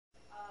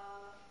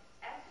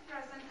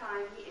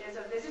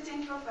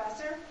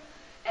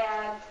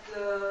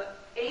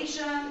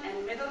Asian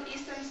and Middle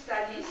Eastern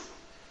Studies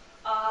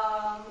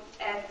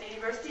at the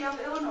University of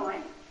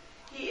Illinois.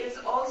 He is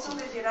also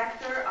the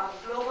director of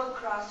Global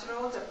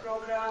Crossroads, a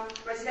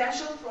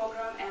residential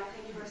program at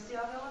the University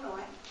of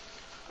Illinois.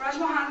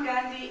 Rajmohan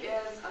Gandhi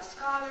is a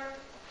scholar,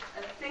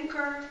 a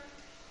thinker,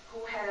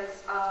 who has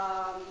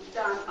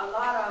done a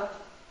lot of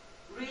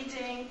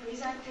reading,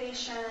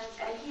 presentations,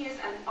 and he is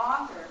an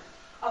author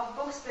of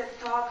books that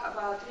talk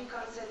about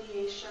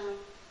reconciliation,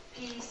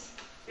 peace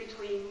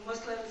between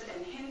Muslims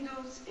and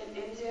Hindus in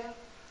India.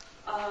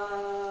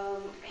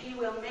 He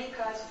will make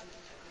us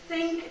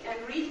think and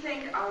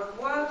rethink our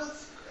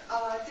worlds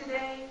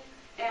today.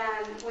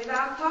 And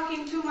without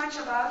talking too much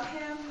about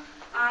him,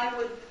 I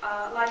would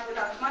like,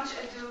 without much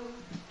ado,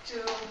 to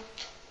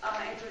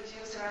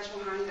introduce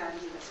Rajmohan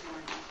Gandhi this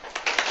morning.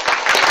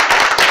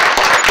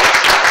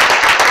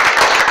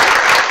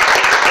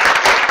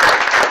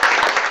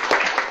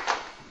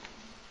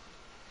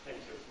 Thank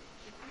you,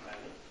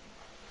 Manny.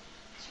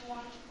 Do you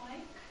want a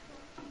mic?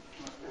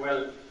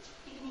 Well,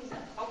 You can use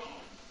that. Okay.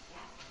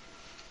 Yeah.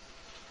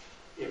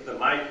 if the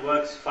mic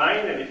works,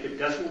 fine, and if it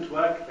doesn't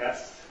work,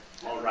 that's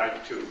all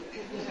right too.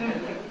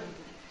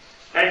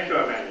 Thank you,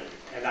 Manny.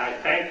 And I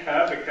thank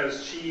her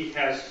because she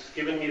has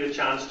given me the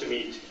chance to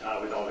meet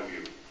with all of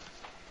you.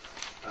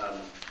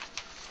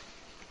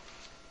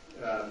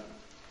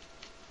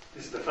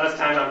 This is the first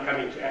time I'm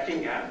coming to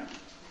Effingham.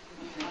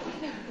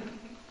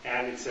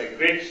 And it's a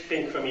great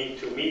thing for me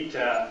to meet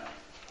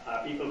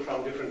people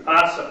from different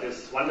parts of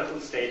this wonderful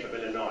state of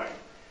Illinois.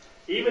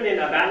 Even in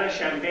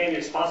Urbana-Champaign,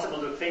 it's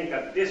possible to think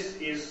that this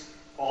is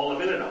all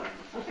of Illinois.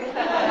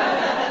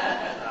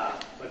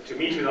 But to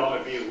meet with all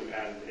of you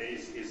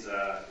is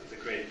a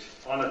great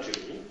honor to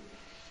me.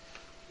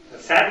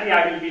 Sadly,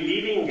 I will be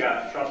leaving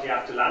shortly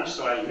after lunch,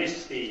 so I'll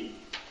miss the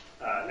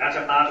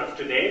latter part of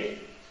today,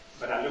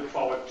 but I look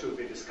forward to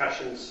the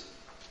discussions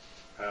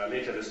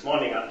later this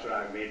morning after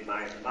I've made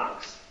my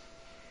remarks.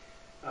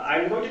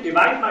 I'm going to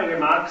divide my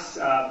remarks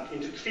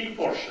into three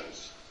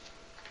portions.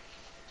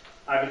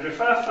 I will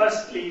refer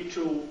firstly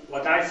to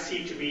what I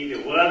see to be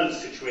the world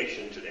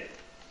situation today.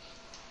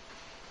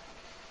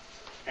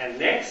 And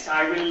next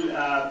I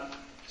will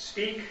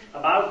speak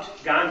about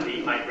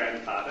Gandhi, my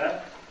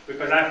grandfather,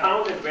 because I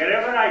found that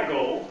wherever I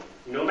go,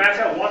 no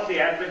matter what the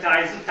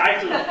advertised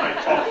title of my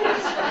talk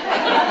is,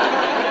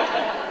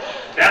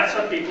 that's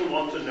what people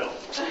want to know.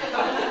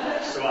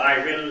 So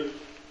I will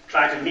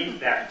try to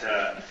meet that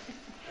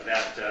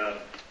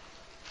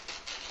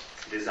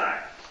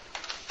desire.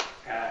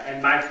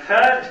 And my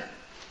third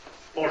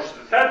portion,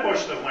 the third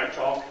portion of my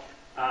talk,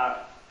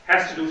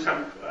 has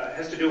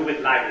to do with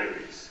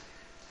libraries.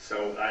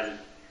 So I'll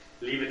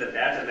leave it at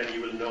that, and then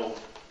you will know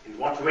in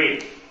what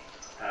way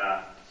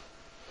I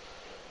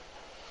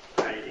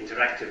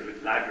interacted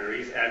with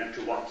libraries and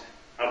to what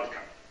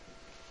outcome.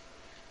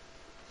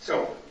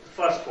 So, the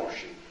first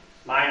portion,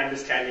 my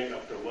understanding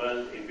of the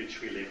world in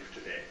which we live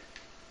today.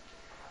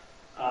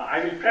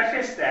 I will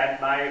preface that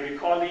by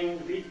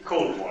recalling the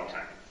Cold War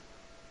time,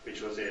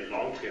 which was a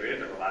long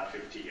period of about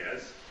 50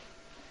 years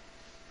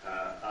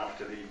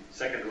after the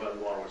Second World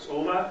War was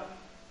over.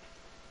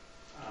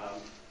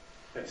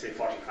 Let's say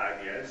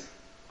 45 years,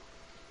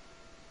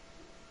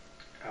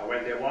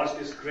 when there was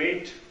this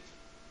great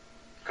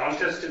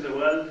contest in the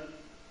world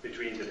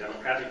between the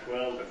democratic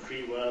world, the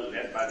free world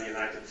led by the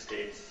United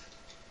States,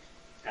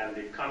 and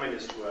the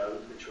communist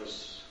world, which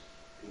was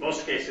in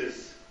most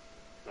cases,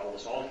 in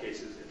almost all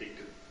cases, a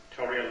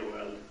dictatorial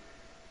world,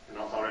 an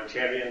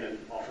authoritarian and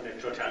often a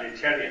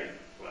totalitarian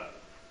world.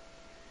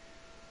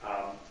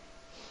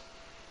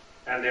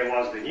 And there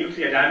was the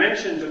nuclear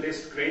dimension to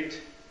this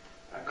great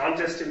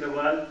contest in the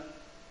world.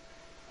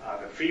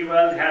 The free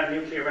world had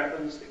nuclear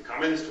weapons, the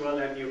communist world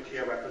had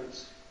nuclear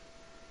weapons.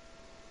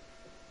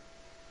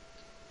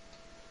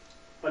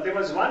 But there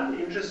was one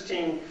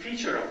interesting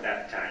feature of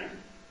that time.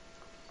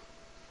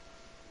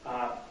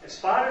 As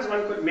far as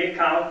one could make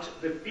out,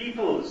 the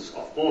peoples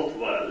of both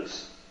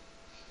worlds,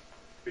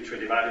 which were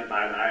divided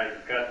by an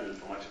iron curtain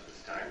for much of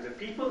this time, the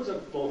peoples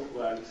of both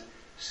worlds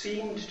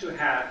seemed to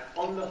have,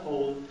 on the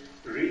whole,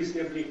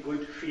 reasonably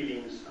good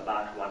feelings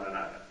about one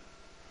another.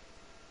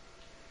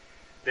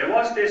 There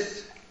was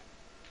this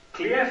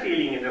clear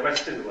feeling in the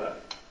Western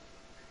world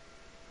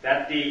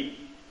that the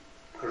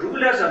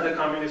rulers of the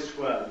communist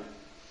world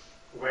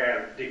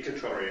were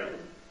dictatorial.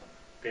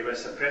 They were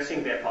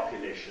suppressing their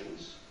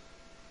populations.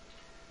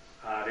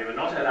 They were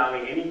not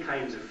allowing any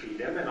kinds of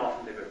freedom, and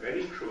often they were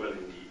very cruel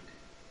indeed.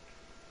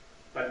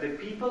 But the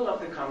people of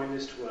the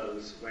communist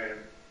worlds were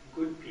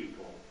good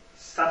people,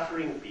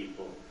 suffering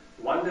people,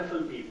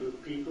 wonderful people,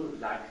 people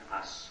like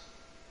us.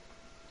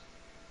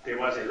 There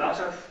was a lot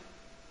of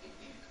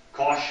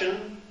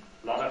caution,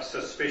 a lot of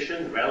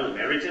suspicion,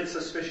 well-merited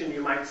suspicion,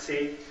 you might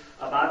say,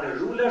 about the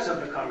rulers of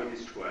the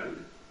communist world,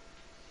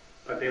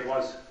 but there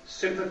was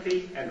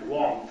sympathy and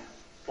warmth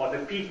for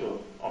the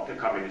people of the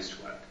communist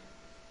world.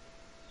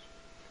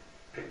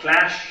 The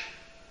clash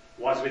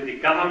was with the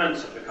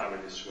governments of the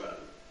communist world,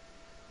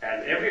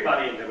 and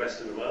everybody in the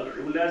Western world,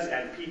 rulers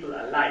and people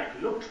alike,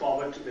 looked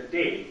forward to the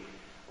day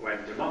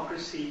when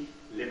democracy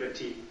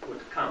liberty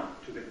would come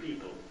to the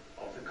people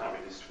of the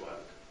communist world.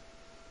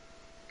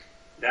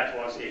 That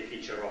was a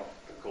feature of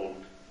the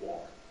Cold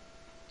War.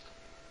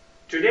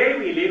 Today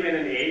we live in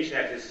an age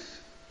that is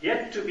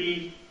yet to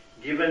be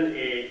given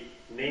a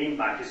name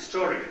by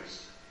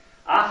historians.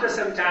 After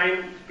some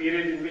time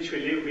period in which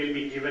we live, we'll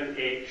be given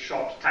a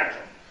short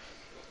title.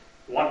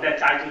 What that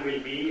title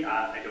will be,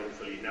 I don't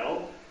fully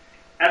know.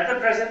 At the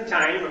present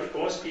time, of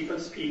course, people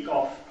speak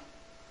of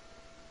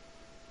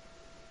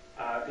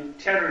the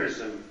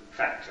terrorism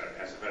factor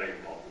as a very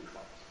important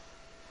one.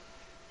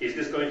 Is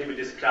this going to be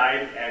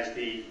described as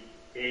the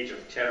age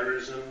of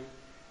terrorism,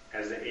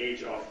 as the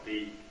age of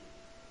the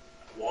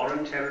war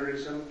on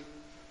terrorism,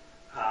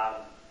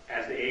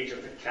 as the age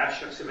of the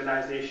clash of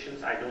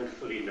civilizations? I don't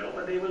fully know,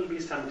 but there will be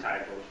some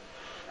title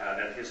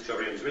that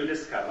historians will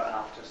discover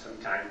after some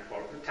time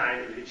for the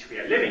time in which we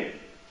are living.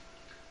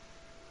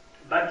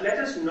 But let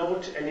us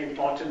note an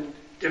important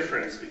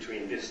difference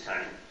between this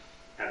time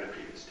and the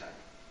previous time.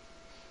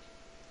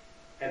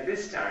 At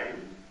this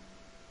time,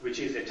 which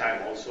is a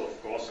time also,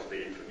 of course, of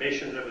the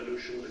information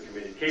revolution, the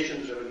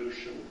communications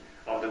revolution,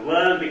 of the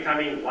world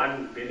becoming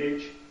one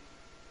village,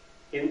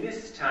 in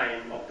this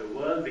time of the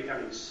world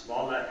becoming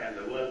smaller and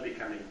the world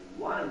becoming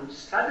one,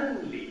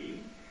 suddenly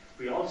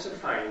we also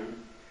find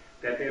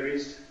that there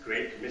is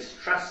great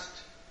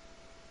mistrust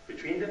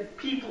between the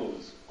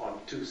peoples on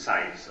two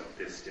sides of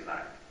this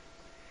divide.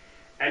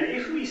 And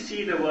if we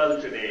see the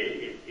world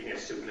today in a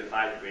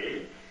simplified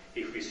way,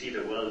 if we see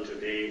the world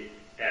today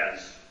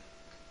as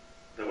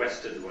the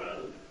Western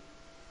world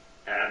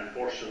and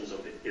portions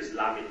of the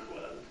Islamic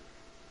world,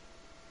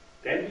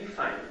 then we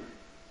find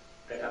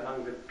that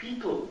among the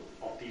people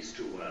of these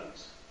two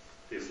worlds,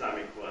 the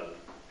Islamic world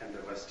and the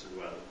Western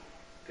world,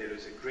 there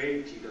is a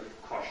great deal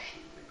of caution,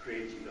 a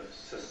great deal of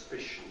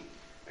suspicion,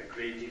 a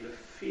great deal of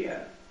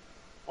fear,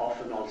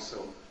 often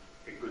also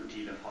a good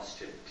deal of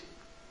hostility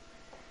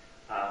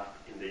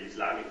in the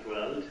Islamic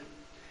world.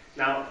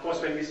 Now, of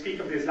course, when we speak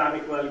of the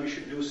Islamic world, we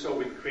should do so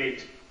with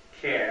great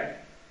care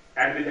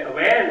and with the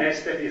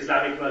awareness that the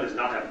Islamic world is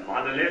not a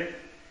monolith.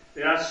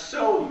 There are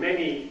so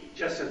many,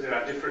 just as there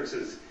are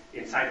differences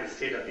inside the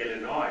state of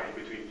Illinois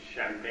between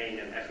Champaign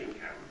and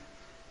Effingham.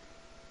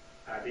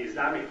 The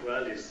Islamic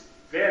world is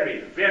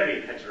very,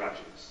 very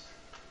heterogeneous.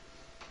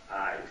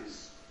 It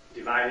is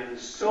divided in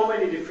so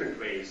many different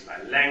ways, by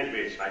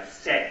language, by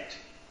sect,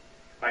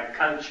 by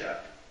culture,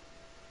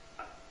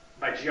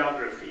 by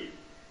geography.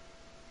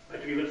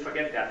 But we will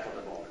forget that for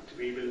the moment.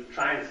 We will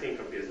try and think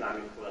of the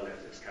Islamic world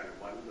as this kind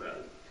of one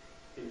world.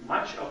 In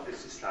much of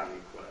this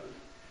Islamic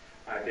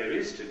world, there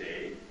is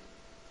today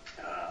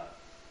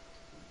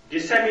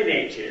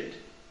disseminated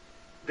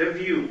the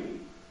view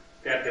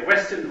that the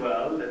Western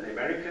world and the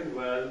American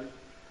world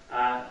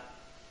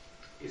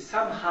is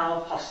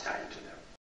somehow hostile to them.